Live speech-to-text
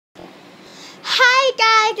Hey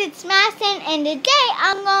guys, it's Madison, and today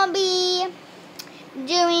I'm gonna be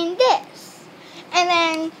doing this. And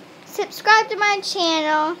then subscribe to my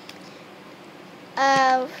channel.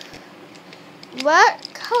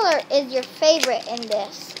 What color is your favorite in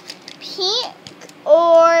this? Pink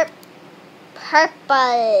or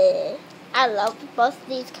purple? I love both of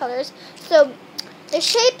these colors. So the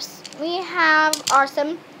shapes we have are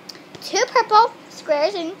two purple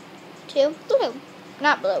squares and two blue.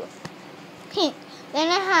 Not blue. Pink. Then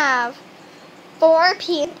I have 4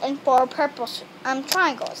 pink and 4 purple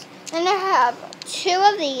triangles. Then I have 2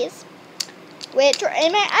 of these, which are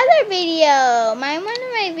in my other video. One of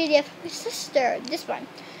my videos for my sister. This one.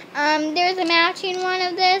 There's a matching one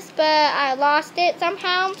of this, but I lost it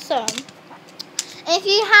somehow. So, if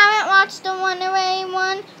you haven't watched the one away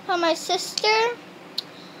one from my sister,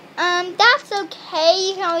 that's okay.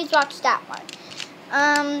 You can always watch that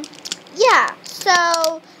one. Yeah.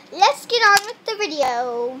 So let's get on with the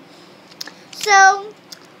video. So,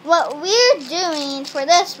 what we're doing for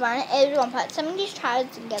this one is we're going to put some of these tiles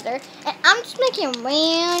together. And I'm just making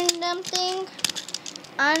random things.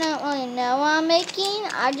 I don't really know what I'm making.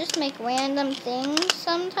 I just make random things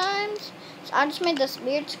sometimes. So, I just made this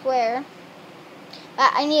weird square.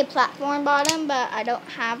 I need a platform bottom, but I don't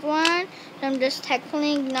have one. So, I'm just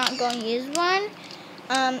technically not going to use one.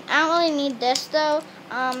 I don't really need this, though.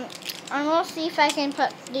 I'm going to see if I can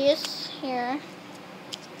put this here.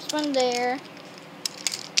 This one there.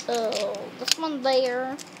 This one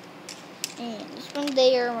there. And this one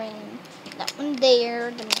there. And that one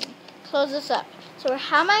there. Then close this up. So I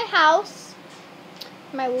have my house.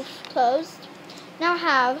 My roof closed. Now I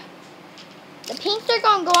have the pinks are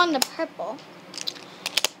going to go on the purple.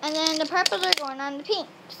 And then the purples are going on the pink.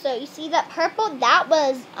 So you see that purple? That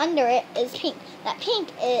was under it is pink. That pink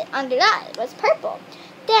under that was purple.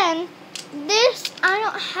 Then this, I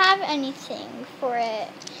don't have anything for it.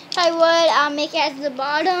 If I would, I'll make it as the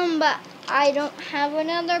bottom, but I don't have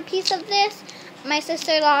another piece of this. My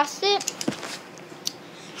sister lost it.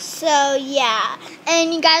 So yeah.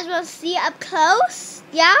 And you guys will see up close?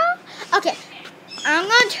 Yeah? Okay. I'm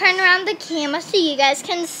going to turn around the camera so you guys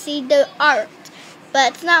can see the art.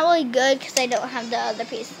 But it's not really good because I don't have the other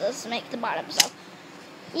pieces to make the bottom. So,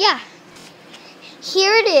 yeah.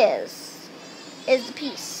 Here it is the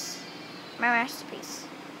piece. My masterpiece.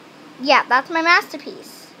 Yeah, that's my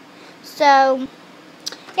masterpiece. So,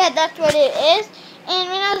 yeah, that's what it is. And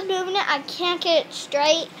when I was moving it, I can't get it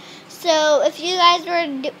straight. So, if you guys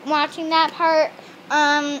were watching that part,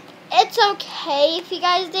 it's okay if you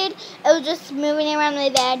guys did. It was just moving around my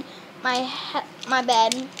bed, my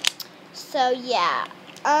bed. So yeah,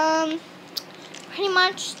 pretty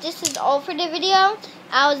much this is all for the video.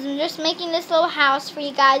 I was just making this little house for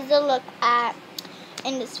you guys to look at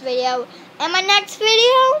in this video. And my next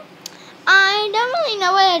video, I don't really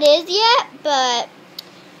know what it is yet, but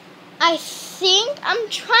I'm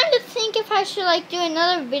trying to think if I should like do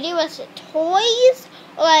another video with the toys,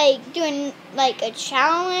 or like doing like a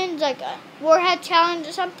challenge, like a warhead challenge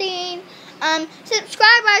or something.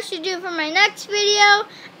 Subscribe what I should do for my next video.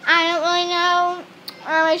 I don't really know.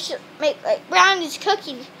 I should make like brownies,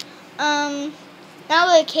 cookies. Not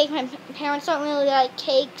really cake. My parents don't really like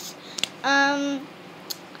cakes. And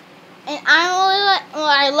I don't really like. Well,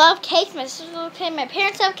 I love cakes. My sister loves cakes. My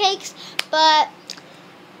parents love cakes, but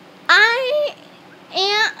I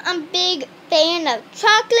am a big fan of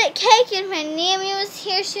chocolate cake. And if my Nammy was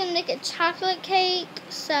here, she would make a chocolate cake.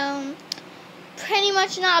 So, pretty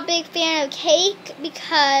much not a big fan of cake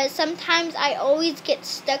because sometimes I always get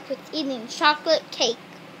stuck with eating chocolate cake.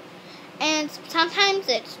 And sometimes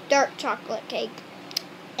it's dark chocolate cake.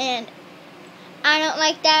 And I don't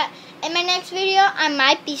like that. In my next video, I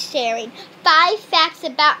might be sharing 5 facts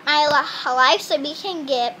about my life so we can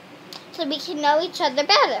know each other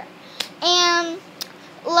better. And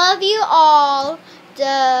love you all,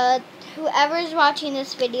 whoever is watching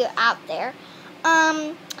this video out there.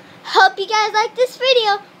 Hope you guys like this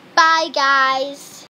video. Bye, guys.